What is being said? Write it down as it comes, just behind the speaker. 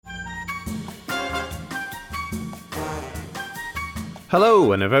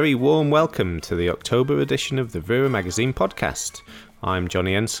Hello and a very warm welcome to the October edition of the Vera magazine podcast. I'm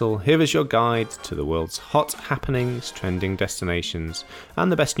Jonny Ensel, here as your guide to the world's hot happenings, trending destinations,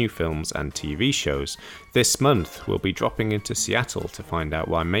 and the best new films and TV shows. This month, we'll be dropping into Seattle to find out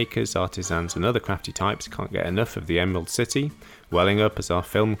why makers, artisans, and other crafty types can't get enough of the Emerald City, welling up as our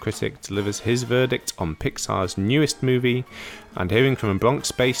film critic delivers his verdict on Pixar's newest movie, and hearing from a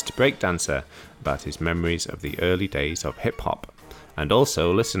Bronx-based breakdancer about his memories of the early days of hip-hop. And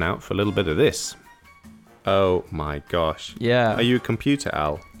also listen out for a little bit of this. Oh my gosh. Yeah. Are you a computer,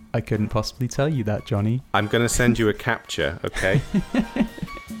 Al? I couldn't possibly tell you that, Jonny. I'm going to send you a capture, okay?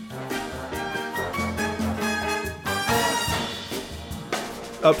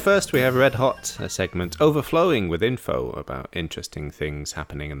 Up first, we have Red Hot, a segment overflowing with info about interesting things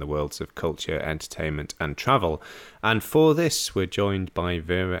happening in the worlds of culture, entertainment, and travel. And for this, we're joined by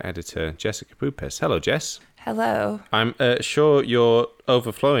Vera editor Jessica Pupis. Hello, Jess. Hello. I'm sure you're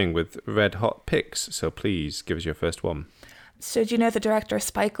overflowing with red hot picks, so please give us your first one. So do you know the director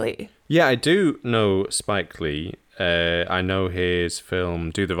Spike Lee? Yeah, I do know Spike Lee. I know his film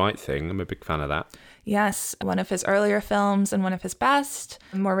Do the Right Thing. I'm a big fan of that. Yes, one of his earlier films and one of his best.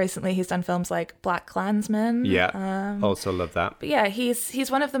 More recently, he's done films like Black Klansman. Yeah, also love that. But yeah, he's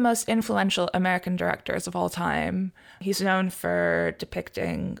one of the most influential American directors of all time. He's known for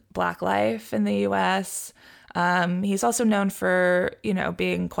depicting Black life in the U.S., he's also known for,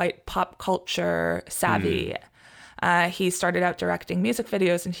 being quite pop culture savvy. He started out directing music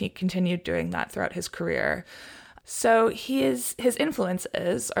videos and he continued doing that throughout his career. So his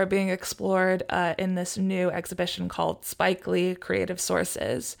influences are being explored in this new exhibition called Spike Lee Creative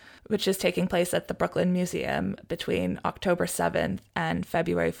Sources, which is taking place at the Brooklyn Museum between October 7th and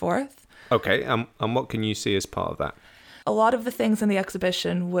February 4th. Okay, and what can you see as part of that? A lot of the things in the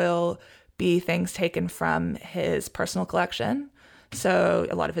exhibition will be things taken from his personal collection. So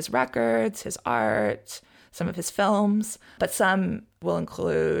a lot of his records, his art, some of his films, but some will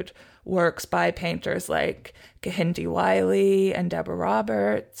include works by painters like Kehinde Wiley and Deborah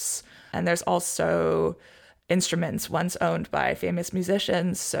Roberts. And there's also instruments once owned by famous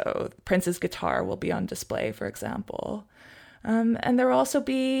musicians. So Prince's guitar will be on display, for example. And there will also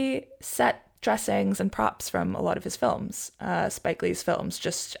be set dressings and props from a lot of his films, Spike Lee's films,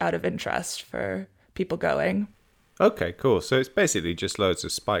 just out of interest for people going. Okay, cool. So it's basically just loads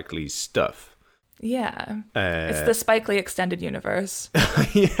of Spike Lee's stuff. Yeah. It's the Spike Lee extended universe.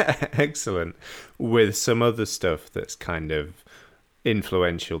 Yeah, excellent. With some other stuff that's kind of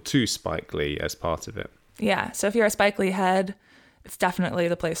influential to Spike Lee as part of it. Yeah, so if you're a Spike Lee head, it's definitely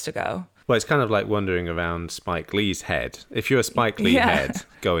the place to go. Well, it's kind of like wandering around Spike Lee's head. If you're a Spike Lee head,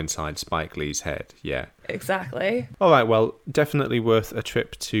 go inside Spike Lee's head. Yeah. Exactly. All right, well, definitely worth a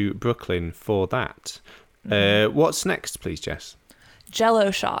trip to Brooklyn for that. What's next, please, Jess?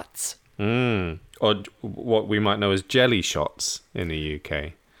 Jello shots. Or what we might know as jelly shots in the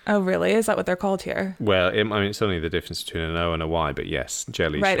UK. Oh, really? Is that what they're called here? Well, it's only the difference between an O and a Y, but yes,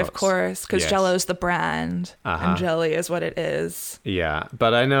 jelly shots. Right, of course, because yes. Jello's the brand, and jelly is what it is. Yeah,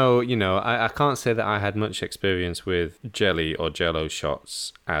 but I know, I can't say that I had much experience with jelly or Jello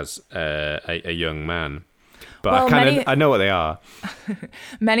shots as a young man. But well, I know what they are.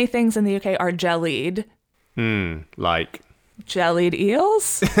 Many things in the UK are jellied. Like? Jellied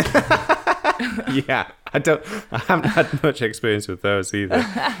eels? Yeah, I haven't had much experience with those either.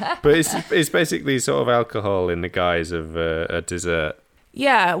 But it's basically sort of alcohol in the guise of a dessert.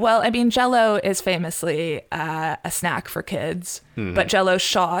 Yeah, well, Jello is famously a snack for kids, but Jello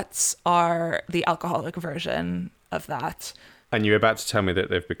shots are the alcoholic version of that. And you're about to tell me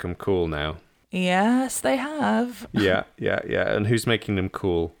that they've become cool now. Yes, they have. Yeah. And who's making them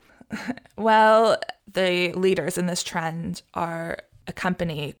cool? Well, the leaders in this trend are a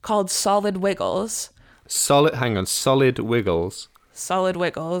company called Solid Wiggles. Solid Wiggles? Solid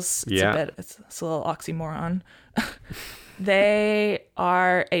Wiggles. It's a little oxymoron. They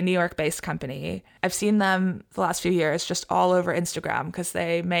are a New York-based company. I've seen them the last few years just all over Instagram because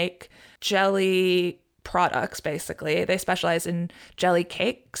they make jelly products, basically. They specialize in jelly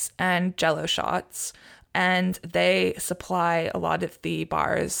cakes and Jello shots. And they supply a lot of the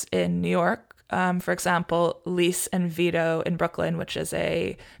bars in New York. For example, Lise and Vito in Brooklyn, which is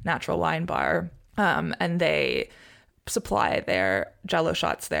a natural wine bar. And they supply their Jello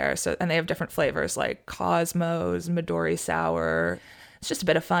shots there. And they have different flavors like Cosmos, Midori Sour. It's just a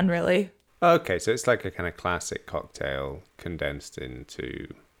bit of fun, really. Okay, so it's like a kind of classic cocktail condensed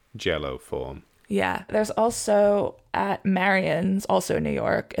into Jello form. Yeah. There's also at Marion's, also in New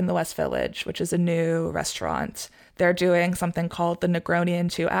York, in the West Village, which is a new restaurant. They're doing something called the Negroni in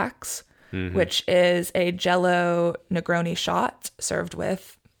 2 acts. which is a Jell-O Negroni shot served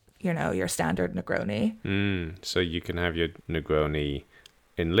with, your standard Negroni. So you can have your Negroni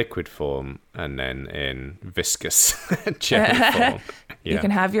in liquid form and then in viscous jelly form. You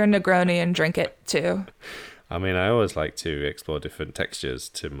can have your Negroni and drink it too. I mean, I always like to explore different textures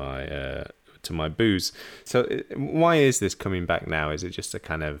to my booze. So why is this coming back now? Is it just a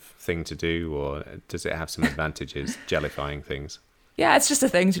kind of thing to do, or does it have some advantages, jellifying things? Yeah, it's just a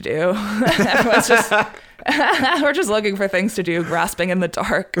thing to do. We're just looking for things to do, grasping in the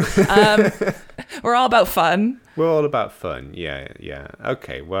dark. We're all about fun. We're all about fun. Yeah.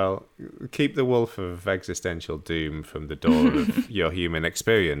 Okay, well, keep the wolf of existential doom from the door of your human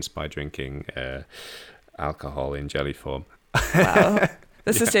experience by drinking alcohol in jelly form. Wow.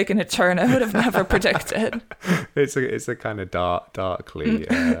 This has taken a turn I would have never predicted. It's a kind of darkly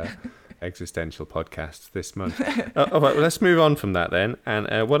existential podcast this month. All right, well, let's move on from that then.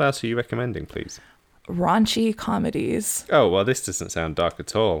 And what else are you recommending, please? Raunchy comedies. Oh, well, this doesn't sound dark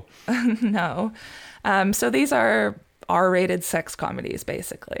at all. No. So these are R-rated sex comedies,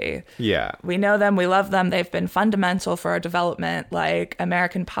 basically. Yeah. We know them. We love them. They've been fundamental for our development, like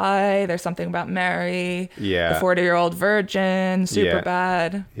American Pie, There's Something About Mary, yeah. The 40-Year-Old Virgin,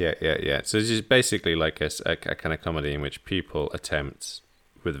 Superbad. Yeah. So it's just basically like a kind of comedy in which people attempt,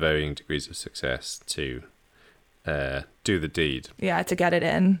 with varying degrees of success, to do the deed. Yeah, to get it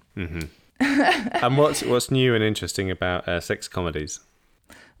in. Mm-hmm. And what's new and interesting about sex comedies?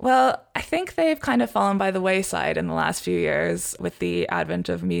 Well, I think they've kind of fallen by the wayside in the last few years with the advent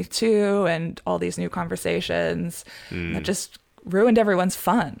of Me Too and all these new conversations that just ruined everyone's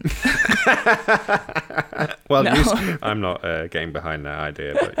fun. Well, I'm not getting behind that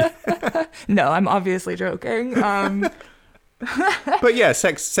idea. But No, I'm obviously joking. But yeah,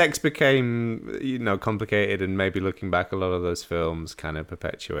 sex became, complicated, and maybe looking back, a lot of those films kind of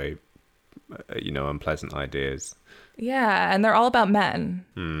perpetuate, unpleasant ideas. Yeah, and they're all about men.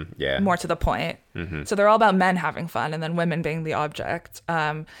 Yeah. More to the point. Mm-hmm. So they're all about men having fun and then women being the object.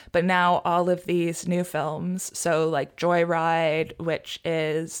 But now all of these new films, so like Joyride, which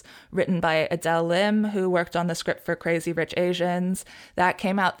is written by Adele Lim, who worked on the script for Crazy Rich Asians, that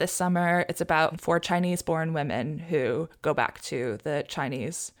came out this summer. It's about 4 Chinese-born women who go back to the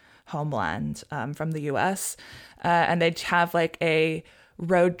Chinese homeland from the U.S. And they have like a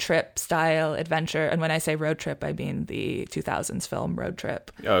road trip style adventure. And when I say road trip, I mean the 2000s film Road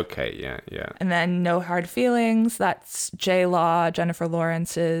Trip. Okay, yeah. And then No Hard Feelings, that's J-Law, Jennifer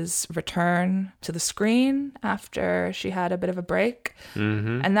Lawrence's return to the screen after she had a bit of a break.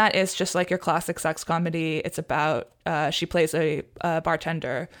 Mm-hmm. And that is just like your classic sex comedy. It's about, she plays a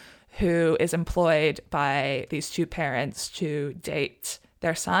bartender who is employed by these 2 parents to date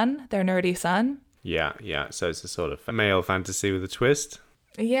their son, their nerdy son. Yeah. So it's a sort of male fantasy with a twist.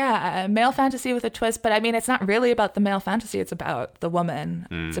 Yeah, male fantasy with a twist, but I mean, it's not really about the male fantasy. It's about the woman.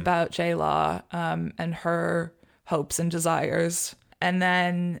 It's about J-Law and her hopes and desires. And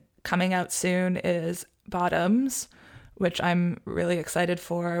then coming out soon is Bottoms, which I'm really excited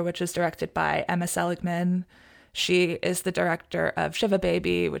for, which is directed by Emma Seligman. She is the director of Shiva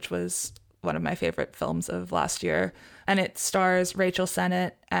Baby, which was one of my favorite films of last year. And it stars Rachel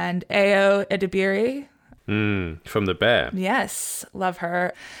Sennett and Ayo Edebiri. From The Bear. Yes, love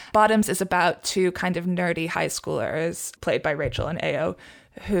her. Bottoms is about 2 kind of nerdy high schoolers, played by Rachel and Ayo,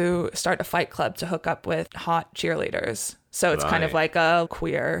 who start a fight club to hook up with hot cheerleaders. So it's kind of like a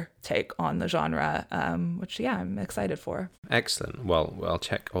queer take on the genre, which, yeah, I'm excited for. Excellent. Well, I'll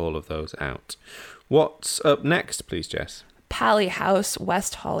check all of those out. What's up next, please, Jess? Pally House,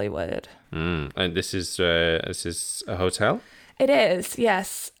 West Hollywood. And this is a hotel? It is,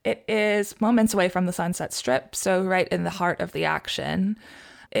 yes. It is moments away from the Sunset Strip, so right in the heart of the action.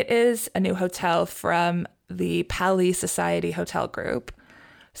 It is a new hotel from the Pally Society Hotel Group.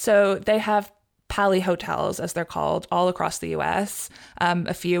 So they have Pally hotels, as they're called, all across the U.S.,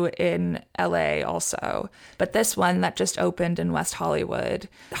 a few in L.A. also. But this one that just opened in West Hollywood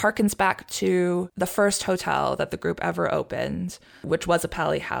harkens back to the first hotel that the group ever opened, which was a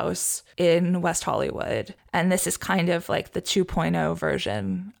Pally house in West Hollywood. And this is kind of like the 2.0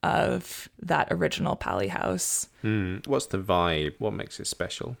 version of that original Pally house. What's the vibe? What makes it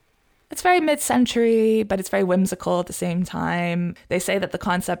special? It's very mid-century, but it's very whimsical at the same time. They say that the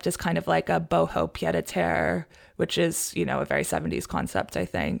concept is kind of like a boho pied-à-terre, which is, a very 70s concept, I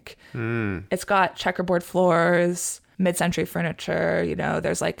think. It's got checkerboard floors, mid-century furniture.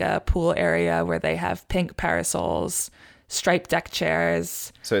 There's like a pool area where they have pink parasols, striped deck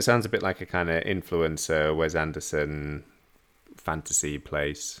chairs. So it sounds a bit like a kind of influencer, Wes Anderson fantasy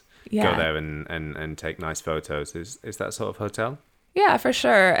place. Yeah. Go there and take nice photos. Is that sort of hotel? Yeah, for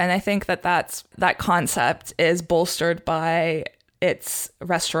sure. And I think that concept is bolstered by its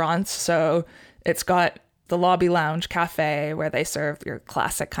restaurants. So it's got the Lobby Lounge Cafe, where they serve your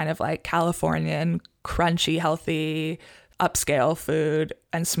classic kind of like Californian, crunchy, healthy, upscale food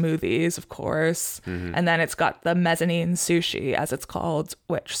and smoothies, of course. And then it's got the Mezzanine Sushi, as it's called,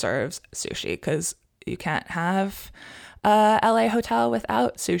 which serves sushi because you can't have a LA hotel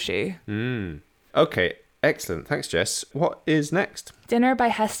without sushi. Okay, excellent. Thanks, Jess. What is next? Dinner by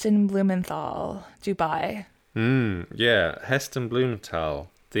Heston Blumenthal, Dubai. Yeah, Heston Blumenthal,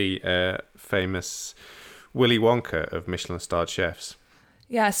 the famous Willy Wonka of Michelin-starred chefs.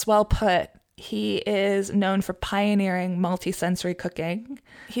 Yes, well put. He is known for pioneering multi-sensory cooking.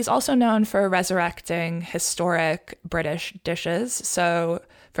 He's also known for resurrecting historic British dishes. So,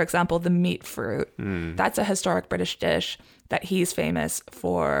 for example, the meat fruit. That's a historic British dish that he's famous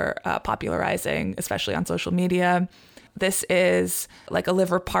for popularizing, especially on social media. This is like a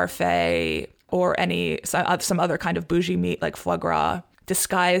liver parfait or some other kind of bougie meat like foie gras,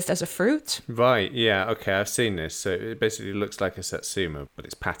 disguised as a fruit. Right, yeah, okay, I've seen this. So it basically looks like a satsuma, but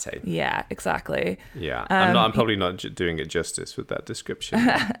it's pate. Yeah, exactly. Yeah, I'm probably not doing it justice with that description.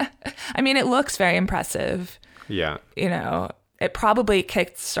 I mean, it looks very impressive. Yeah. You know, it probably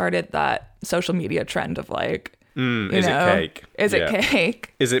started that social media trend of like, is it cake? Is it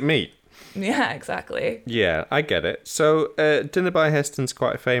cake? Is it meat? Yeah, exactly. Yeah, I get it. So Dinner by Heston's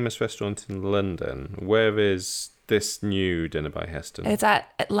quite a famous restaurant in London. Where is this new Dinner by Heston? It's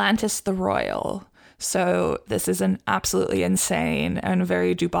at Atlantis the Royal. So this is an absolutely insane and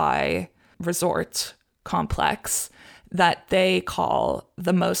very Dubai resort complex that they call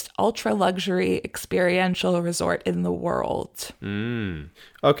the most ultra luxury experiential resort in the world.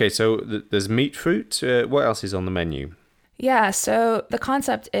 Okay, so there's meat fruit. What else is on the menu? Yeah, so the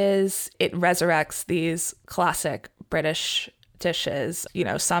concept is it resurrects these classic British dishes, you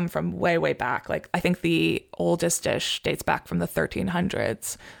know, some from way, way back. Like I think the oldest dish dates back from the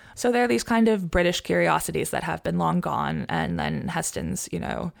 1300s. So they're these kind of British curiosities that have been long gone, and then Heston's, you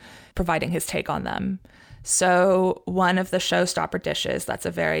know, providing his take on them. So one of the showstopper dishes that's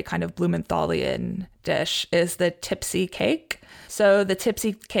a very kind of Blumenthalian dish is the tipsy cake. So the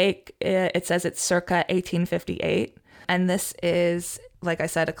tipsy cake, it says it's circa 1858. And this is, like I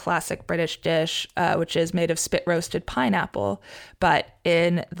said, a classic British dish, which is made of spit-roasted pineapple. But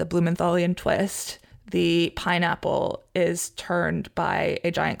in the Blumenthalian twist, the pineapple is turned by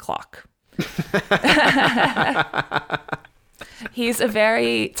a giant clock. He's a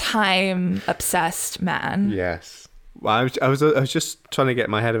very time-obsessed man. Yes. Well, I was just trying to get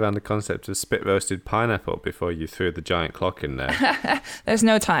my head around the concept of spit-roasted pineapple before you threw the giant clock in there. There's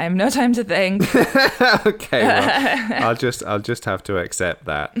no time to think. Okay, well, I'll just have to accept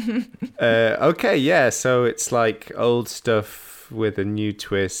that. Okay, yeah, so it's like old stuff with a new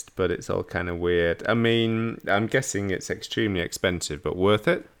twist, but it's all kind of weird. I mean, I'm guessing it's extremely expensive, but worth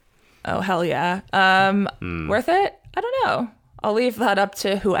it? Oh, hell yeah. Worth it? I don't know. I'll leave that up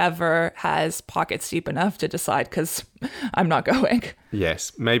to whoever has pockets deep enough to decide, because I'm not going.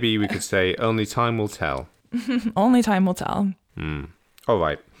 Yes, maybe we could say only time will tell. Only time will tell. All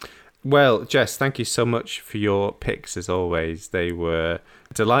right. Well, Jess, thank you so much for your picks, as always. They were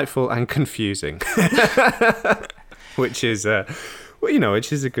delightful and confusing, which is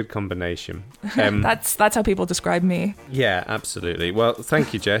which is a good combination. That's how people describe me. Yeah, absolutely. Well,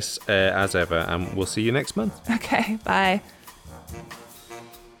 thank you, Jess, as ever, and we'll see you next month. Okay, bye.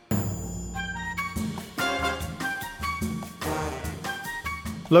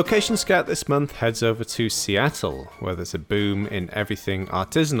 Location Scout this month heads over to Seattle, where there's a boom in everything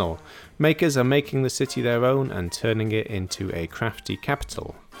artisanal. Makers are making the city their own and turning it into a crafty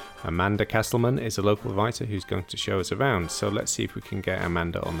capital. Amanda Castleman is a local writer who's going to show us around, so let's see if we can get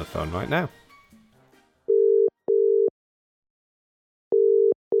Amanda on the phone right now.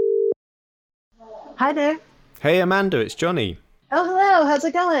 Hi there. Hey Amanda, it's Jonny. Oh, hello. How's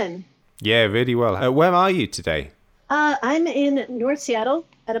it going? Yeah, really well. Where are you today? I'm in North Seattle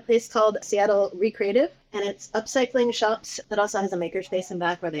at a place called Seattle Recreative, and it's upcycling shops that also has a makerspace in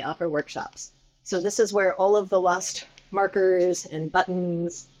back where they offer workshops. So this is where all of the lost markers and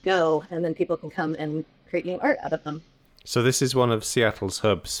buttons go, and then people can come and create new art out of them. So this is one of Seattle's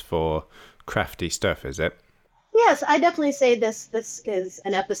hubs for crafty stuff, is it? Yes, I definitely say this is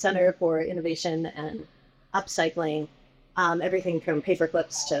an epicenter for innovation and upcycling. Everything from paper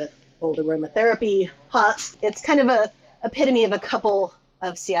clips to old aromatherapy pots. It's kind of a epitome of a couple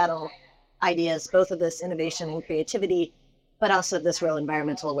of Seattle ideas, both of this innovation and creativity, but also this real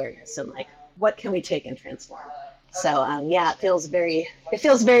environmental awareness and like, what can we take and transform? So yeah, it feels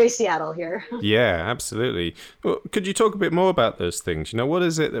very Seattle here. Yeah, absolutely. Well, could you talk a bit more about those things? What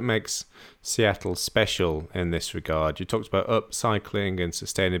is it that makes Seattle special in this regard? You talked about upcycling and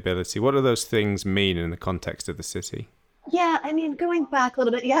sustainability. What do those things mean in the context of the city? Yeah, I mean, going back a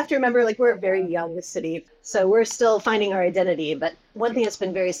little bit, you have to remember, like, we're a very young city, so we're still finding our identity. But one thing that's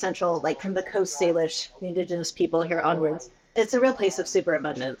been very central, like from the Coast Salish, the indigenous people here onwards, it's a real place of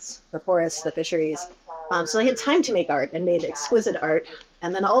superabundance, the forests, the fisheries. So they had time to make art and made exquisite art.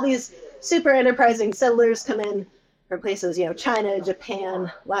 And then all these super enterprising settlers come in from places, China, Japan,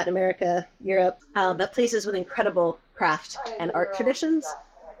 Latin America, Europe, but places with incredible craft and art traditions.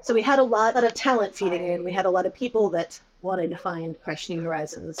 So we had a lot of talent feeding in. We had a lot of people that wanted to find fresh new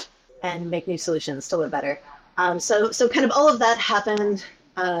horizons and make new solutions to live better. So kind of all of that happened.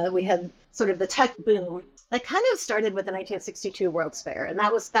 We had sort of the tech boom that kind of started with the 1962 World's Fair. And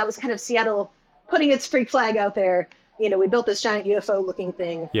that was kind of Seattle putting its freak flag out there. We built this giant UFO looking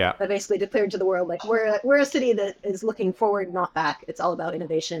thing that basically declared to the world, like, we're a city that is looking forward, not back. It's all about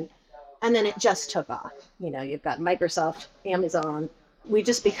innovation. And then it just took off. You've got Microsoft, Amazon. We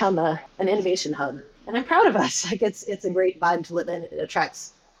just become an innovation hub. And I'm proud of us. Like, it's a great vibe to live in. It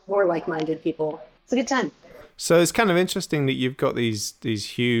attracts more like-minded people. It's a good time. So it's kind of interesting that you've got these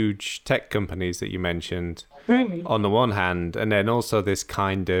huge tech companies that you mentioned on the one hand, and then also this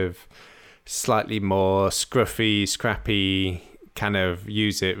kind of slightly more scruffy, scrappy, kind of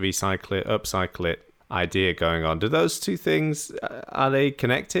use it, recycle it, upcycle it idea going on. Do those two things, are they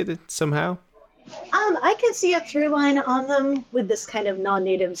connected somehow? I can see a through line on them with this kind of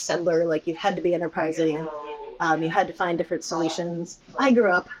non-native settler, like you had to be enterprising, you had to find different solutions. I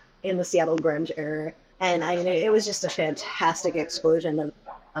grew up in the Seattle grunge era, and it was just a fantastic explosion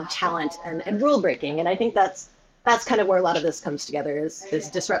of talent and rule breaking. And I think that's kind of where a lot of this comes together is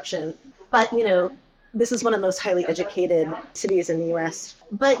disruption. But, this is one of the most highly educated cities in the US.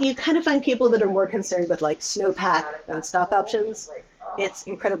 But you kind of find people that are more concerned with like snowpack and stock options. It's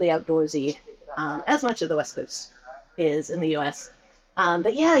incredibly outdoorsy, as much of the West Coast is in the US.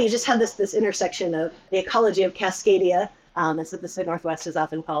 But yeah, you just have this intersection of the ecology of Cascadia, as the Pacific Northwest is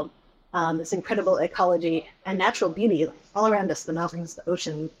often called, this incredible ecology and natural beauty all around us, the mountains, the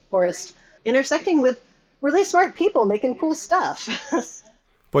ocean, forest, intersecting with really smart people making cool stuff.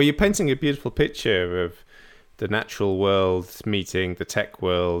 Well, you're painting a beautiful picture of the natural world meeting the tech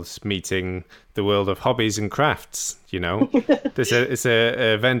world, meeting the world of hobbies and crafts, It's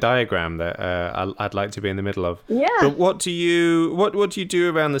a Venn diagram that I'd like to be in the middle of. Yeah. But what do you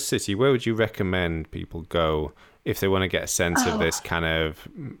do around the city? Where would you recommend people go if they want to get a sense of this kind of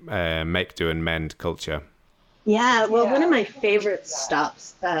make, do, and mend culture? Yeah, well, one of my favorite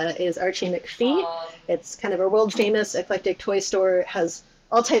stops is Archie McPhee. It's kind of a world-famous eclectic toy store. It has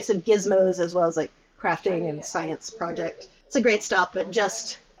all types of gizmos as well as like crafting and science project. It's a great stop, but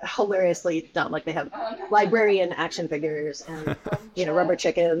just hilariously dumb. Like they have librarian action figures and rubber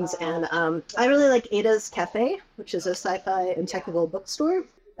chickens. And I really like Ada's Cafe, which is a sci-fi and technical bookstore.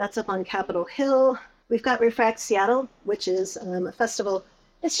 That's up on Capitol Hill. We've got Refract Seattle, which is a festival.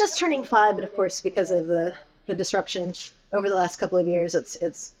 It's just turning 5, but of course, because of the disruption over the last couple of years,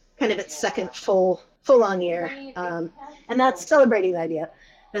 it's kind of its second full-on year. And that's celebrating the idea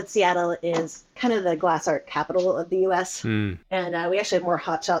that Seattle is kind of the glass art capital of the U.S. And we actually have more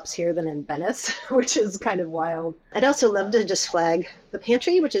hot shops here than in Venice, which is kind of wild. I'd also love to just flag the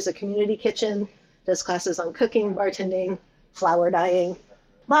Pantry, which is a community kitchen, does classes on cooking, bartending, flower dyeing,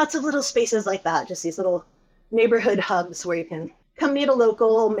 lots of little spaces like that, just these little neighborhood hubs where you can come meet a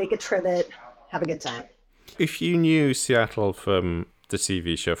local, make a trivet, have a good time. If you knew Seattle from the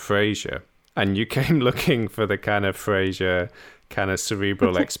TV show Frasier, and you came looking for the kind of Frasier kind of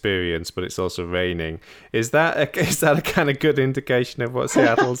cerebral experience, but it's also raining, is that a kind of good indication of what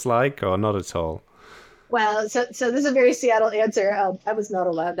Seattle's like, or not at all? Well, so this is a very Seattle answer. I was not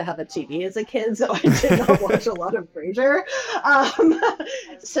allowed to have a TV as a kid, so I did not watch a lot of Frasier.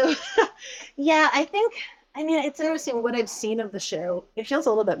 So, yeah, I mean, it's interesting what I've seen of the show. It feels a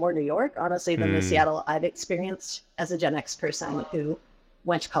little bit more New York, honestly, than the Seattle I've experienced as a Gen X person who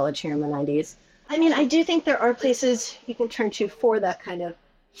went to college here in the 90s. I mean, I do think there are places you can turn to for that kind of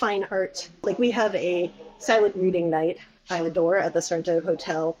fine art. Like we have a silent reading night by the door at the Sorrento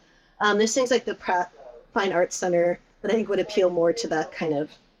Hotel. There's things like the Pratt Fine Arts Center that I think would appeal more to that kind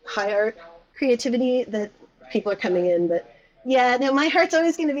of high art creativity that people are coming in. But yeah, no, my heart's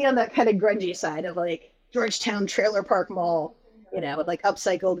always going to be on that kind of grungy side of like Georgetown Trailer Park Mall, with like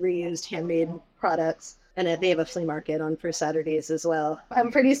upcycled, reused, handmade products. And they have a flea market on for Saturdays as well.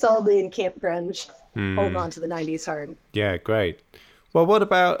 I'm pretty solidly in Camp Grunge, holding on to the 90s hard. Yeah, great. Well, what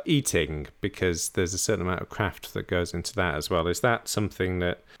about eating? Because there's a certain amount of craft that goes into that as well. Is that something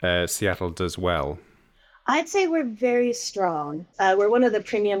that Seattle does well? I'd say we're very strong. We're one of the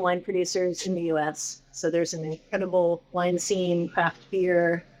premium wine producers in the U.S., so there's an incredible wine scene, craft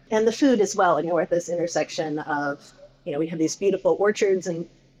beer, and the food as well. And we're at this intersection of, we have these beautiful orchards in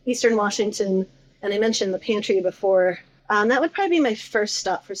Eastern Washington, and I mentioned the pantry before. That would probably be my first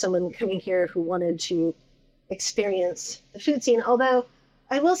stop for someone coming here who wanted to experience the food scene. Although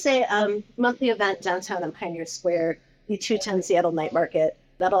I will say, monthly event downtown on Pioneer Square, the 210 Seattle Night Market.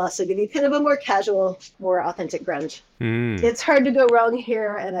 That'll also give you kind of a more casual, more authentic brunch. It's hard to go wrong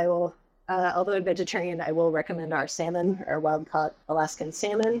here, and I will, although I'm vegetarian, I will recommend our salmon, our wild-caught Alaskan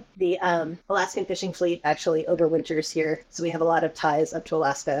salmon. The Alaskan fishing fleet actually overwinters here, so we have a lot of ties up to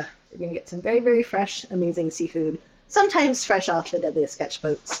Alaska. You're going to get some very, very fresh, amazing seafood, sometimes fresh off the deadliest sketch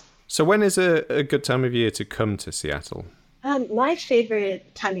boats. So when is a good time of year to come to Seattle? My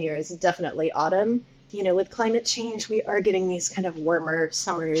favorite time of year is definitely autumn. With climate change, we are getting these kind of warmer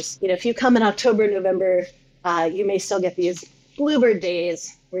summers. If you come in October, November, you may still get these bluebird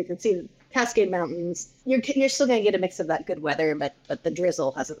days where you can see the Cascade Mountains. You're still going to get a mix of that good weather, but the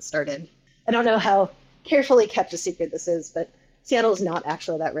drizzle hasn't started. I don't know how carefully kept a secret this is, but Seattle is not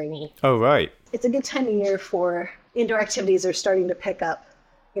actually that rainy. Oh, right. It's a good time of year for indoor activities are starting to pick up.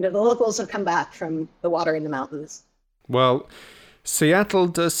 The locals have come back from the water in the mountains. Well, Seattle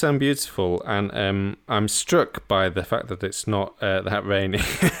does sound beautiful, and I'm struck by the fact that it's not that rainy.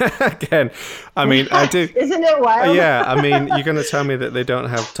 Again, I mean, I do. Isn't it wild? Yeah, I mean, you're going to tell me that they don't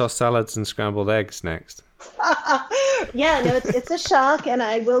have tossed salads and scrambled eggs next? Yeah, no, it's a shock, and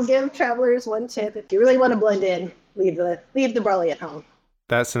I will give travelers one tip. If you really want to blend in, leave the brolly at home.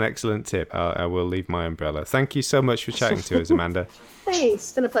 That's an excellent tip. I will leave my umbrella. Thank you so much for chatting to us, Amanda. Thanks.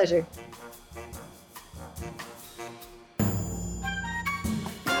 It's been a pleasure.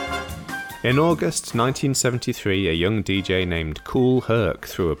 In August 1973, a young DJ named Kool Herc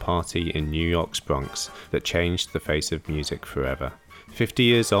threw a party in New York's Bronx that changed the face of music forever. 50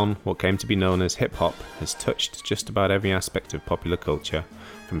 years on, what came to be known as hip-hop has touched just about every aspect of popular culture,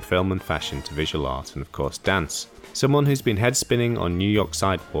 from film and fashion to visual art and, of course, dance. Someone who's been head-spinning on New York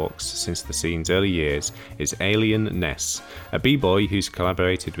sidewalks since the scene's early years is Alien Ness, a b-boy who's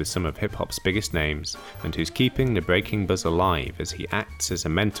collaborated with some of hip-hop's biggest names and who's keeping the breaking buzz alive as he acts as a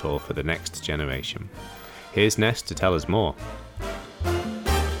mentor for the next generation. Here's Ness to tell us more.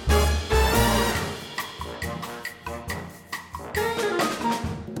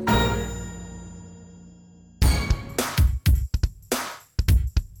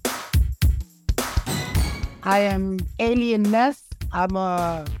 I am Alien Ness. I'm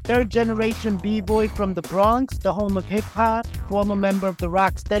a third-generation b-boy from the Bronx, the home of hip-hop, former member of the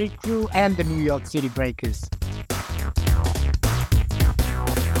Rocksteady crew and the New York City Breakers.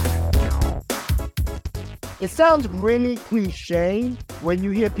 It sounds really cliche when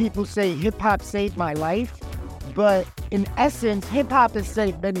you hear people say hip-hop saved my life, but in essence, hip-hop has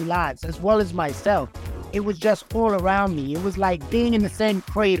saved many lives, as well as myself. It was just all around me. It was like being in the same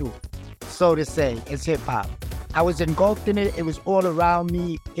cradle, so to say, as hip-hop. I was engulfed in it. It was all around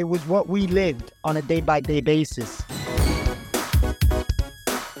me. It was what we lived on a day-by-day basis.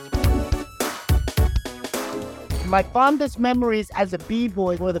 My fondest memories as a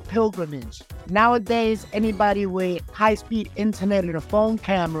b-boy were the pilgrimage. Nowadays, anybody with high-speed internet and a phone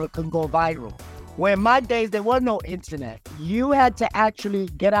camera can go viral. Where in my days, there was no internet. You had to actually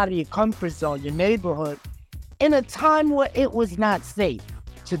get out of your comfort zone, your neighborhood, in a time where it was not safe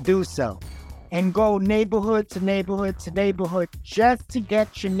to do so, and go neighborhood to neighborhood to neighborhood just to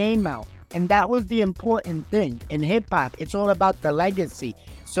get your name out. And that was the important thing. In hip-hop, it's all about the legacy.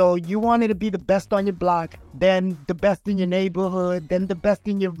 So you wanted to be the best on your block, then the best in your neighborhood, then the best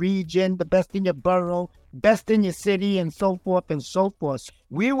in your region, the best in your borough, best in your city, and so forth and so forth.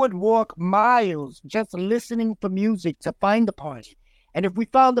 We would walk miles just listening for music to find the party. And if we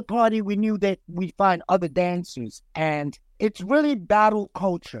found the party, we knew that we'd find other dancers. And it's really battle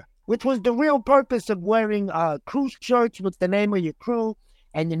culture, which was the real purpose of wearing crew shirts with the name of your crew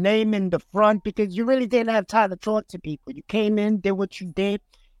and your name in the front, because you really didn't have time to talk to people. You came in, did what you did,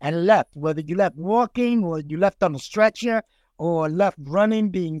 and left. Whether you left walking or you left on a stretcher or left running,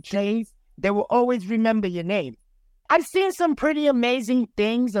 being chased, they will always remember your name. I've seen some pretty amazing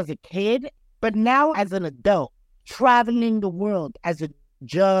things as a kid, but now as an adult, traveling the world as a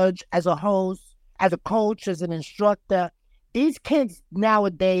judge, as a host, as a coach, as an instructor, these kids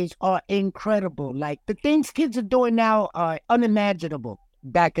nowadays are incredible. Like, the things kids are doing now are unimaginable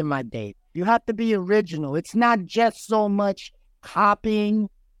back in my day. You have to be original. It's not just so much copying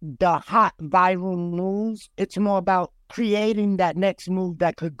the hot viral moves. It's more about creating that next move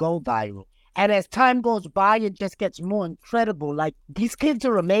that could go viral. And as time goes by, it just gets more incredible. Like, these kids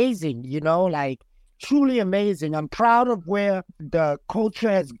are amazing, you know, like, truly amazing. I'm proud of where the culture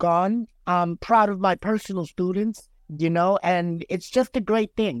has gone. I'm proud of my personal students, you know, and it's just a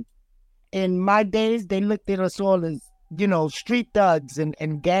great thing. In my days, they looked at us all as, you know, street thugs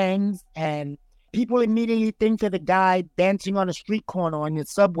and gangs, and people immediately think of the guy dancing on a street corner on your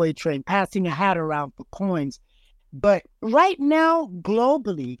subway train, passing a hat around for coins. But right now,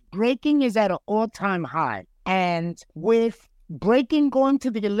 globally, breaking is at an all-time high. And with breaking going to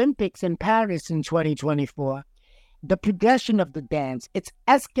the Olympics in Paris in 2024, the progression of the dance, it's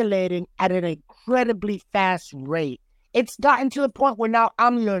escalating at an incredibly fast rate. It's gotten to the point where now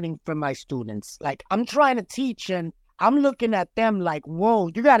I'm learning from my students. Like, I'm trying to teach, and I'm looking at them like, whoa,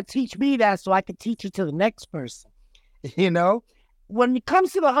 you got to teach me that so I can teach it to the next person, you know? When it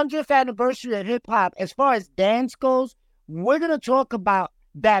comes to the 100th anniversary of hip-hop, as far as dance goes, we're going to talk about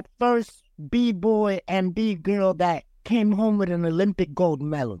that first B-boy and B-girl that came home with an Olympic gold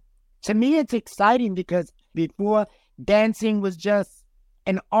medal. To me, it's exciting because before, dancing was just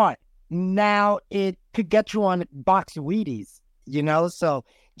an art. Now it could get you on a box of Wheaties, you know? So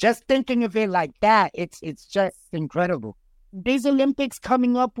just thinking of it like that, it's just incredible. These Olympics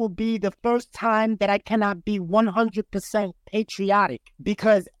coming up will be the first time that I cannot be 100% patriotic,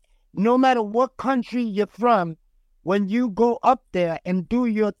 because no matter what country you're from, when you go up there and do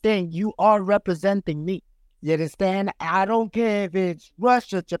your thing, you are representing me. You understand? I don't care if it's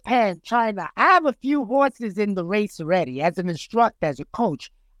Russia, Japan, China. I have a few horses in the race already as an instructor, as a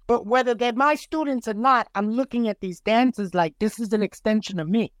coach. But whether they're my students or not, I'm looking at these dances like this is an extension of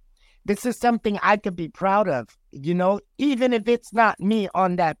me. This is something I could be proud of, you know, even if it's not me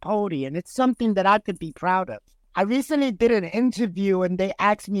on that podium. It's something that I could be proud of. I recently did an interview and they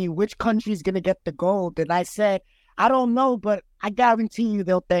asked me which country's going to get the gold. And I said, I don't know, but I guarantee you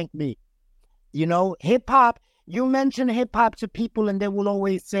they'll thank me. You know, hip-hop, you mention hip-hop to people and they will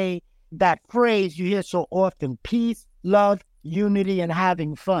always say that phrase you hear so often: peace, love, unity, and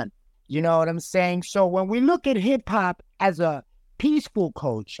having fun. You know what I'm saying? So when we look at hip-hop as a peaceful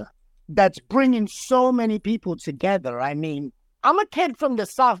culture that's bringing so many people together, I mean, I'm a kid from the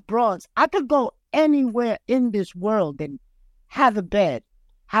South Bronx. I could go anywhere in this world and have a bed,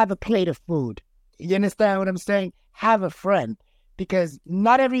 have a plate of food. You understand what I'm saying? Have a friend. Because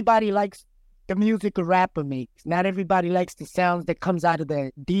not everybody likes the music a rapper makes. Not everybody likes the sounds that comes out of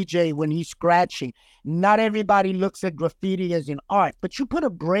the DJ when he's scratching. Not everybody looks at graffiti as an art. But you put a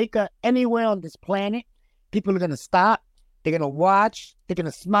breaker anywhere on this planet, people are going to stop. They're going to watch. They're going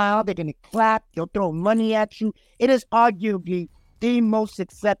to smile. They're going to clap. They'll throw money at you. It is arguably the most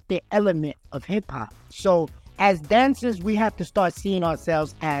accepted element of hip-hop. So as dancers, we have to start seeing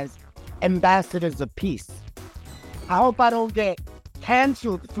ourselves as ambassadors of peace. I hope I don't get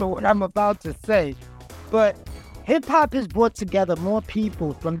canceled for what I'm about to say, but hip-hop has brought together more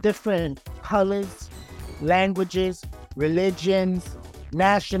people from different colors, languages, religions,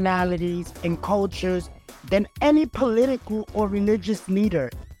 nationalities, and cultures than any political or religious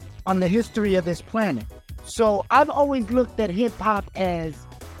leader on the history of this planet. So I've always looked at hip-hop as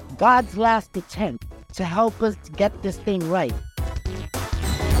God's last attempt to help us get this thing right.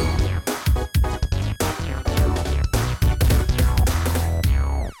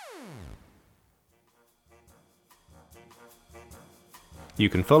 You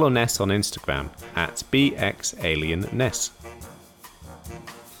can follow Ness on Instagram at @BXAlienNess.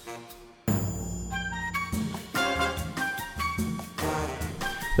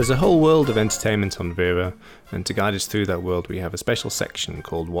 There's a whole world of entertainment on Vera, and to guide us through that world we have a special section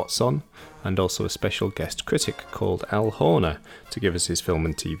called What's On, and also a special guest critic called Al Horner to give us his film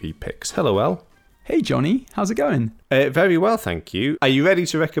and TV picks. Hello, Al. Hey, Johnny. How's it going? Very well, thank you. Are you ready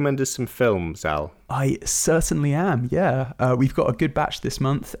to recommend us some films, Al? I certainly am, yeah. We've got a good batch this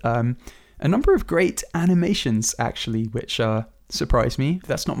month. A number of great animations, actually, which surprised me.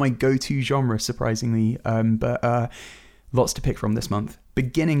 That's not my go-to genre, surprisingly, but lots to pick from this month.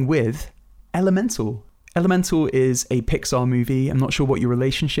 Beginning with Elemental. Elemental is a Pixar movie. I'm not sure what your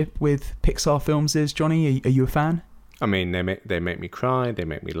relationship with Pixar films is, Johnny. Are you a fan? I mean, they make me cry, they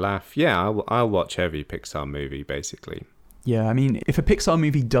make me laugh. Yeah, I'll watch every Pixar movie, basically. Yeah, I mean, if a Pixar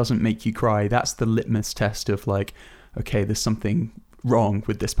movie doesn't make you cry, that's the litmus test of like, okay, there's something wrong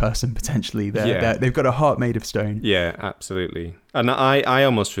with this person potentially. They've got a heart made of stone. Yeah, absolutely. And I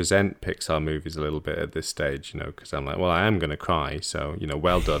almost resent Pixar movies a little bit at this stage, because I'm like, well, I am going to cry, so,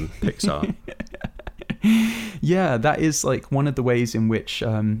 well done, Pixar. Yeah, that is like one of the ways in which,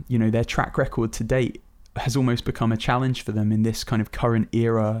 their track record to date has almost become a challenge for them in this kind of current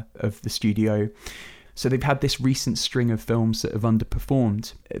era of the studio. So they've had this recent string of films that have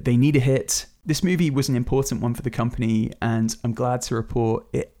underperformed. They need a hit. This movie was an important one for the company, and I'm glad to report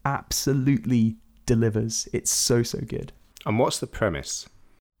it absolutely delivers. It's so good. And what's the premise?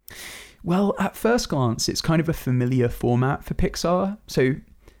 Well, at first glance, it's kind of a familiar format for Pixar. So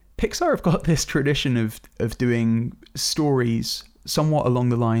Pixar have got this tradition of doing stories somewhat along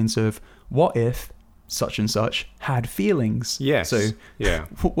the lines of, what if such and such had feelings? Yes. So yeah.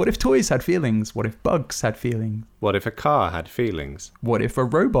 What if toys had feelings? What if bugs had feelings? What if a car had feelings? What if a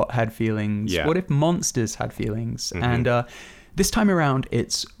robot had feelings? Yeah. What if monsters had feelings? And this time around,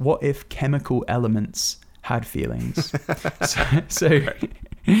 it's what if chemical elements had feelings? so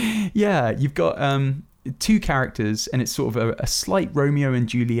yeah, you've got two characters, and it's sort of a slight Romeo and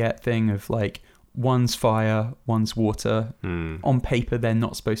Juliet thing of like, one's fire, one's water. On paper, they're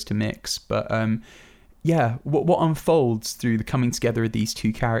not supposed to mix, but yeah, what unfolds through the coming together of these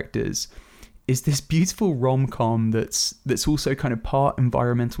two characters is this beautiful rom-com that's also kind of part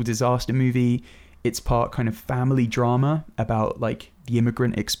environmental disaster movie. It's part kind of family drama about like the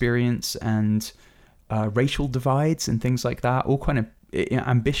immigrant experience and racial divides and things like that. All kind of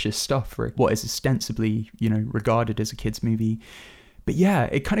ambitious stuff for what is ostensibly, regarded as a kids movie. But yeah,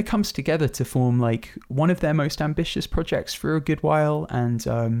 it kind of comes together to form like one of their most ambitious projects for a good while.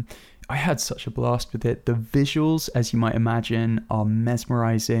 And I had such a blast with it. The visuals, as you might imagine, are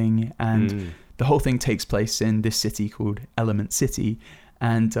mesmerizing. And the whole thing takes place in this city called Element City.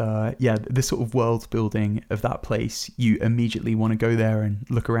 And yeah, the sort of world building of that place, you immediately want to go there and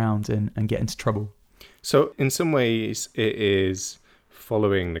look around and get into trouble. So in some ways, it is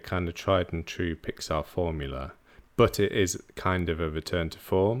following the kind of tried and true Pixar formula, but it is kind of a return to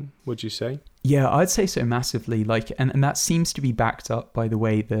form, would you say? Yeah, I'd say so massively. Like, and that seems to be backed up by the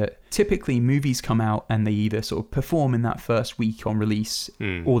way that typically movies come out and they either sort of perform in that first week on release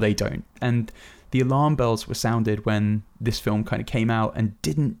or they don't. And the alarm bells were sounded when this film kind of came out and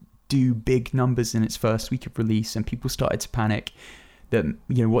didn't do big numbers in its first week of release, and people started to panic that,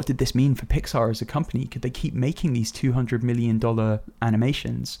 what did this mean for Pixar as a company? Could they keep making these $200 million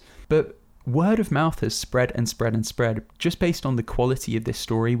animations? But word of mouth has spread and spread and spread just based on the quality of this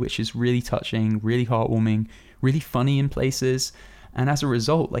story, which is really touching, really heartwarming, really funny in places. And as a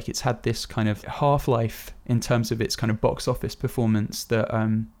result, like, it's had this kind of half-life in terms of its kind of box office performance that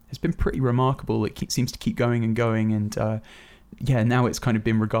has been pretty remarkable. It seems to keep going and going. And yeah, now it's kind of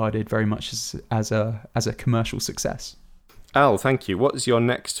been regarded very much as a commercial success. Al, thank you. What's your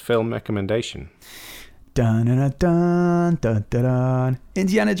next film recommendation? Dun dun dun dun dun dun.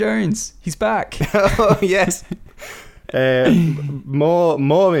 Indiana Jones, he's back. Oh yes,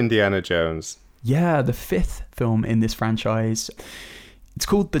 more Indiana Jones. Yeah, the fifth film in this franchise. It's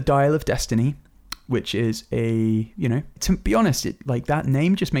called The Dial of Destiny, which is to be honest, like that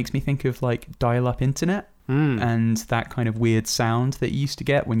name just makes me think of like dial-up internet and that kind of weird sound that you used to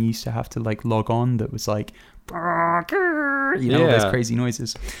get when you used to have to like log on. That was like, all those crazy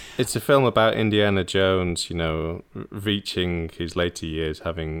noises. It's a film about Indiana Jones, reaching his later years,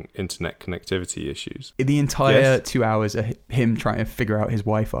 having internet connectivity issues. The entire 2 hours of him trying to figure out his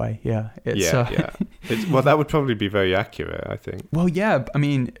Wi-Fi. Yeah. Well, that would probably be very accurate, I think. Well, yeah. I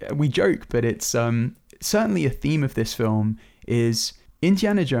mean, we joke, but it's certainly a theme of this film is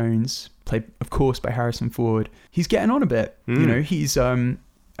Indiana Jones, played, of course, by Harrison Ford. He's getting on a bit. He's...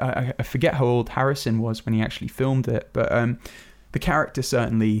 I forget how old Harrison was when he actually filmed it, but the character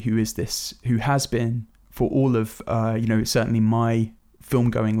certainly who has been for all of, certainly my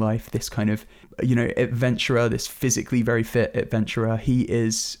film-going life, this kind of, adventurer, this physically very fit adventurer, he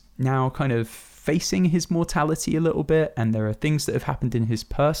is now kind of facing his mortality a little bit, and there are things that have happened in his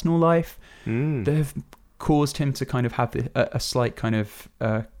personal life that have caused him to kind of have a slight kind of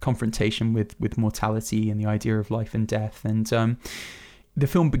confrontation with mortality and the idea of life and death. And the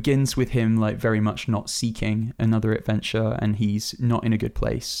film begins with him like very much not seeking another adventure, and he's not in a good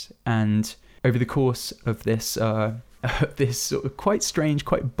place. And over the course of this this sort of quite strange,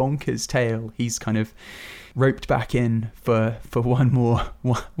 quite bonkers tale, he's kind of roped back in for one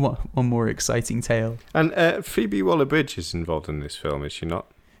more exciting tale. And Phoebe Waller-Bridge is involved in this film, is she not?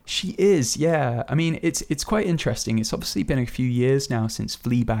 She is, yeah. I mean, it's quite interesting. It's obviously been a few years now since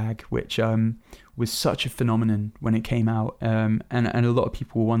Fleabag, which was such a phenomenon when it came out. And a lot of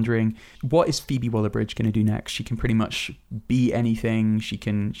people were wondering, what is Phoebe Waller-Bridge going to do next? She can pretty much be anything. She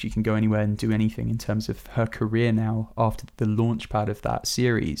can go anywhere and do anything in terms of her career now after the launch pad of that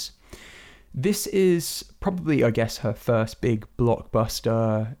series. This is probably, I guess, her first big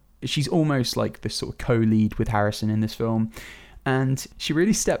blockbuster. She's almost like the sort of co-lead with Harrison in this film. And she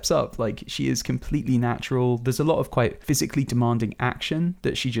really steps up. Like, she is completely natural. There's a lot of quite physically demanding action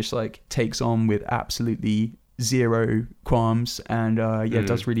that she just like takes on with absolutely zero qualms, and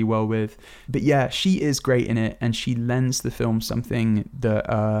does really well with. But yeah, she is great in it, and she lends the film something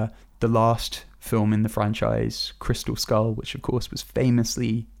that the last film in the franchise, Crystal Skull, which of course was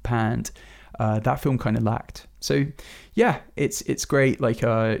famously panned, that film kind of lacked. So yeah, it's great. Like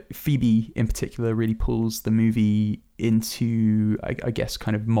Phoebe in particular really pulls the movie into, I guess,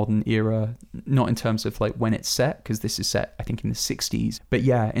 kind of modern era, not in terms of like when it's set, because this is set I think in the 60s, but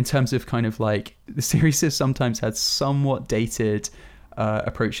yeah, in terms of kind of like the series has sometimes had somewhat dated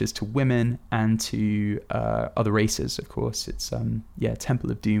approaches to women and to other races. Of course, it's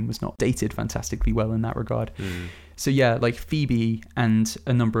Temple of Doom was not dated fantastically well in that regard. So yeah, like Phoebe and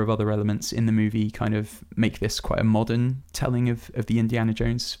a number of other elements in the movie kind of make this quite a modern telling of the Indiana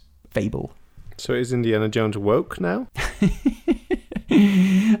Jones fable. So is Indiana Jones woke now?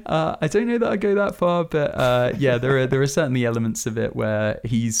 I don't know that I go that far, but there are certainly elements of it where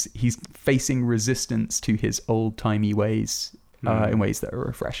he's facing resistance to his old-timey ways in ways that are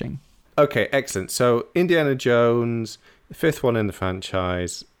refreshing. Okay, excellent. So Indiana Jones, the fifth one in the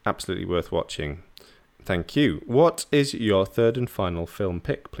franchise, absolutely worth watching. Thank you. What is your third and final film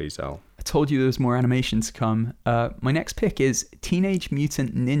pick, please, Al? I told you there was more animation to come. My next pick is Teenage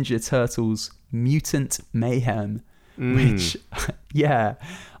Mutant Ninja Turtles Mutant Mayhem, which,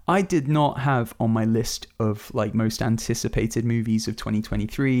 I did not have on my list of like most anticipated movies of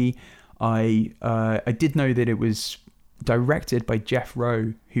 2023. I did know that it was directed by Jeff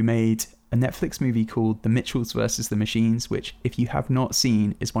Rowe, who made a Netflix movie called The Mitchells vs. the Machines, which, if you have not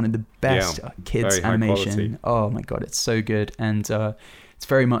seen, is one of the best kids animation. Oh my god, it's so good. And it's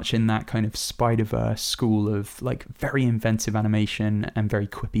very much in that kind of Spider-Verse school of like very inventive animation and very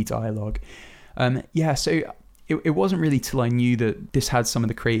quippy dialogue. So it wasn't really till I knew that this had some of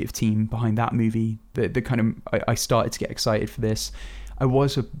the creative team behind that movie that I started to get excited for this. I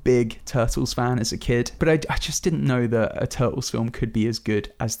was a big Turtles fan as a kid, but I just didn't know that a Turtles film could be as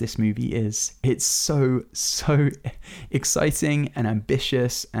good as this movie is. It's so exciting and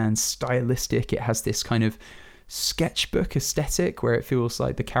ambitious and stylistic. It has this kind of sketchbook aesthetic where it feels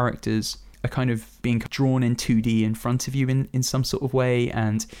like the characters are kind of being drawn in 2D in front of you in some sort of way,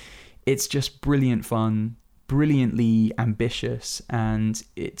 and it's just brilliant fun, brilliantly ambitious, and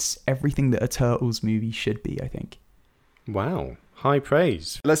it's everything that a Turtles movie should be, I think. Wow. High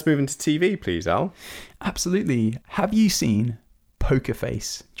praise. Let's move into TV, please, Al. Absolutely. Have you seen Poker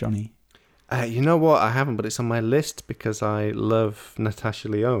Face, Johnny? You know what? I haven't, but it's on my list because I love Natasha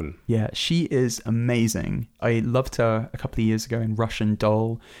Lyonne. Yeah, she is amazing. I loved her a couple of years ago in Russian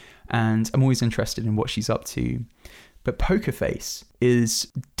Doll, and I'm always interested in what she's up to. But Poker Face is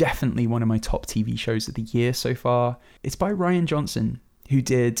definitely one of my top TV shows of the year so far. It's by Rian Johnson, who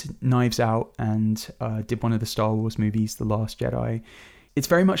did Knives Out and did one of the Star Wars movies, The Last Jedi. It's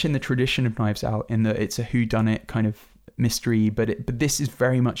very much in the tradition of Knives Out in that it's a whodunit kind of mystery, but this is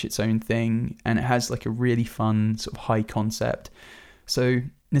very much its own thing, and it has like a really fun sort of high concept. So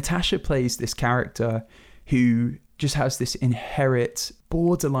Natasha plays this character who just has this inherent,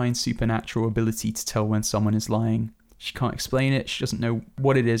 borderline supernatural ability to tell when someone is lying. She can't explain it. She doesn't know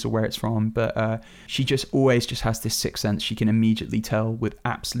what it is or where it's from, but she just always just has this sixth sense. She can immediately tell with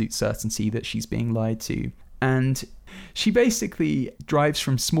absolute certainty that she's being lied to. And she basically drives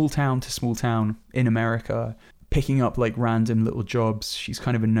from small town to small town in America, picking up like random little jobs. She's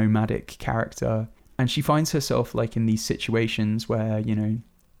kind of a nomadic character. And she finds herself like in these situations where, you know,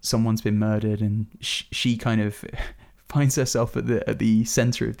 someone's been murdered, and she kind of finds herself at the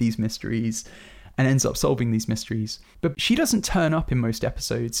center of these mysteries and ends up solving these mysteries. But she doesn't turn up in most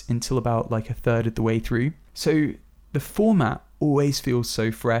episodes until about like a third of the way through. So the format always feels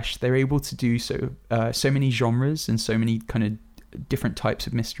so fresh. They're able to do so many genres and so many kind of different types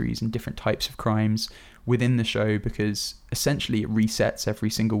of mysteries and different types of crimes within the show, because essentially it resets every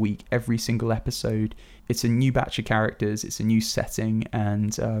single week, every single episode. It's a new batch of characters, it's a new setting,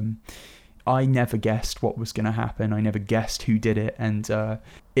 and I never guessed what was going to happen. I never guessed who did it, and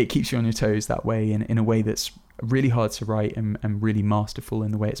it keeps you on your toes that way, in a way that's really hard to write and really masterful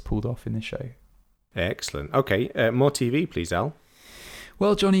in the way it's pulled off in the show. Excellent. Okay, more TV, please, Al.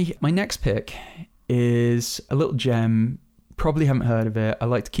 Well, Johnny, my next pick is a little gem. Probably haven't heard of it. I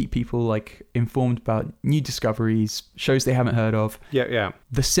like to keep people like informed about new discoveries, shows they haven't heard of. Yeah.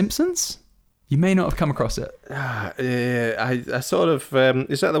 The Simpsons? You may not have come across it. I sort of...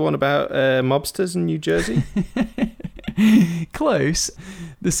 is that the one about mobsters in New Jersey? Close.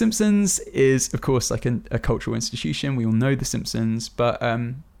 The Simpsons is, of course, like a cultural institution. We all know The Simpsons. But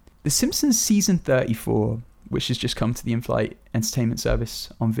The Simpsons season 34 which has just come to the in-flight entertainment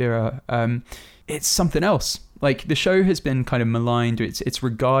service on Vera, it's something else. Like, the show has been kind of maligned. It's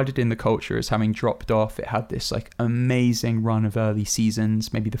regarded in the culture as having dropped off. It had this like amazing run of early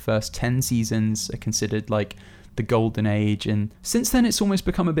seasons. Maybe the first 10 seasons are considered like the golden age, and since then it's almost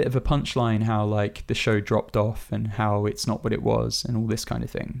become a bit of a punchline how like the show dropped off and how it's not what it was and all this kind of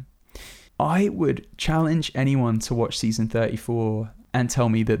thing. I would challenge anyone to watch season 34 and tell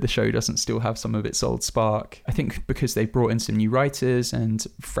me that the show doesn't still have some of its old spark. I think because they've brought in some new writers and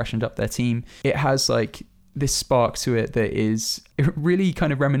freshened up their team, it has like this spark to it that is really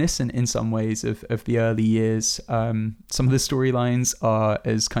kind of reminiscent in some ways of the early years. Some of the storylines are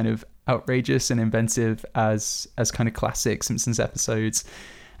as kind of outrageous and inventive as kind of classic Simpsons episodes.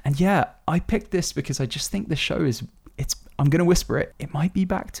 And yeah, I picked this because I just think the show I'm going to whisper it might be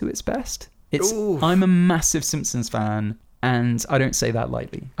back to its best. I'm a massive Simpsons fan, and I don't say that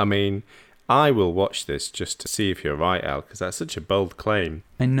lightly. I mean, I will watch this just to see if you're right, Al, because that's such a bold claim.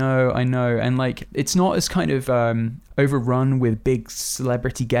 I know. And like, it's not as kind of overrun with big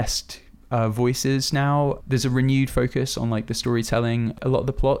celebrity guest voices now. There's a renewed focus on like the storytelling. A lot of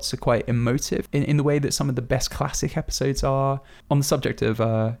the plots are quite emotive in the way that some of the best classic episodes are. On the subject of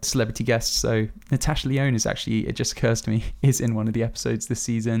celebrity guests, so Natasha Lyonne is actually, it just occurs to me, is in one of the episodes this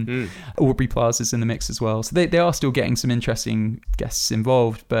season. Aubrey Plaza's in the mix as well. So they are still getting some interesting guests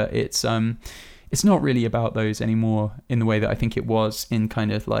involved, but it's not really about those anymore in the way that I think it was in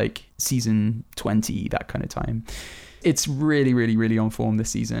kind of like season 20, that kind of time. It's really, really, really on form this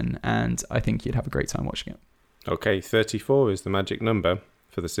season, and I think you'd have a great time watching it. Okay, 34 is the magic number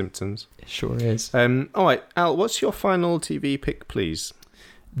for The Simpsons. It sure is. All right, Al, what's your final TV pick, please?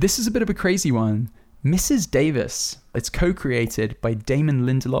 This is a bit of a crazy one. Mrs. Davis. It's co-created by Damon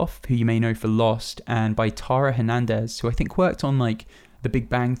Lindelof, who you may know for Lost, and by Tara Hernandez, who I think worked on like The Big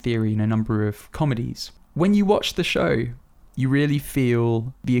Bang Theory and a number of comedies. When you watch the show, you really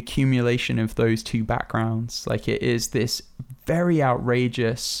feel the accumulation of those two backgrounds. Like, it is this very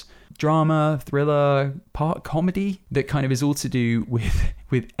outrageous drama, thriller, part comedy that kind of is all to do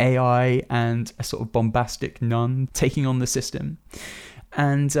with AI and a sort of bombastic nun taking on the system.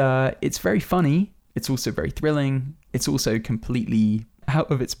 And it's very funny. It's also very thrilling. It's also completely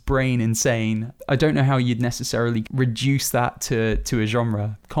out of its brain insane. I don't know how you'd necessarily reduce that to a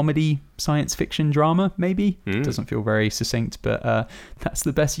genre. Comedy, science fiction, drama, maybe? Doesn't feel very succinct, but that's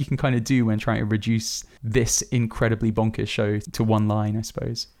the best you can kind of do when trying to reduce this incredibly bonkers show to one line, I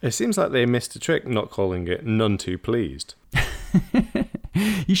suppose. It seems like they missed a trick not calling it None Too Pleased.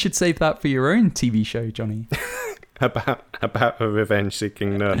 You should save that for your own TV show, Johnny. about a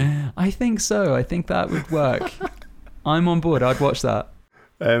revenge-seeking nun. I think so. I think that would work. I'm on board. I'd watch that.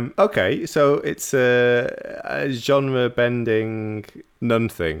 Okay, so it's a genre-bending nun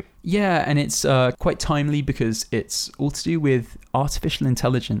thing. Yeah, and it's quite timely because it's all to do with artificial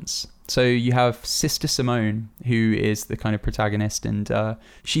intelligence. So you have Sister Simone, who is the kind of protagonist, and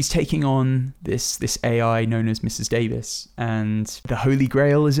she's taking on this AI known as Mrs. Davis, and the Holy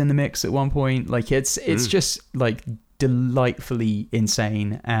Grail is in the mix at one point. Like, it's just like delightfully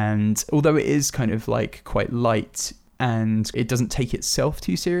insane, and although it is kind of like quite light and it doesn't take itself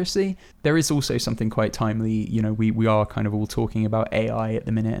too seriously, there is also something quite timely. You know, we are kind of all talking about AI at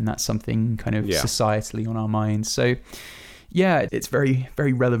the minute, and that's something kind of societally on our minds. So yeah, it's very,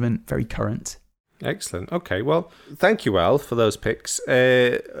 very relevant, very current. Excellent. Okay, well, thank you, Al, for those picks.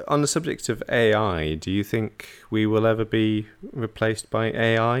 On the subject of AI, do you think we will ever be replaced by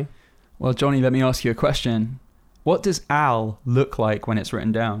AI? Well, Johnny, let me ask you a question. What does Al look like when it's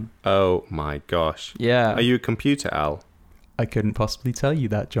written down? Oh my gosh. Yeah. Are you a computer, Al? I couldn't possibly tell you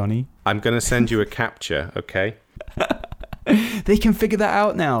that, Johnny. I'm going to send you a capture, okay? They can figure that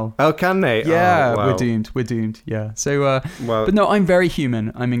out now. Oh, can they? Yeah, oh, wow. We're doomed. Yeah. So, but no, I'm very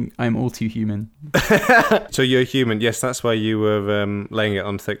human. I'm all too human. So you're human. Yes, that's why you were laying it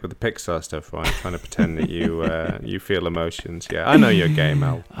on thick with the Pixar stuff, right? Trying to pretend that you feel emotions. Yeah, I know you're gay,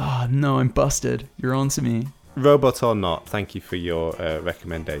 Mel. Oh, no, I'm busted. You're on to me. Robot or not, thank you for your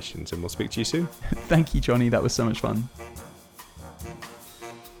recommendations, and we'll speak to you soon. Thank you, Johnny. That was so much fun.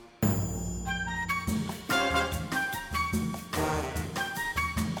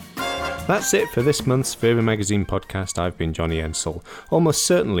 That's it for this month's Vera Magazine podcast. I've been Jonny Ensel, almost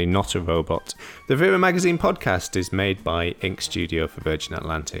certainly not a robot. The Vera Magazine podcast is made by Ink Studio for Virgin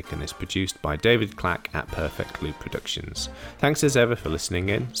Atlantic and is produced by David Clack at Perfect Loop Productions. Thanks as ever for listening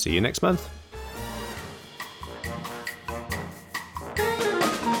in. See you next month.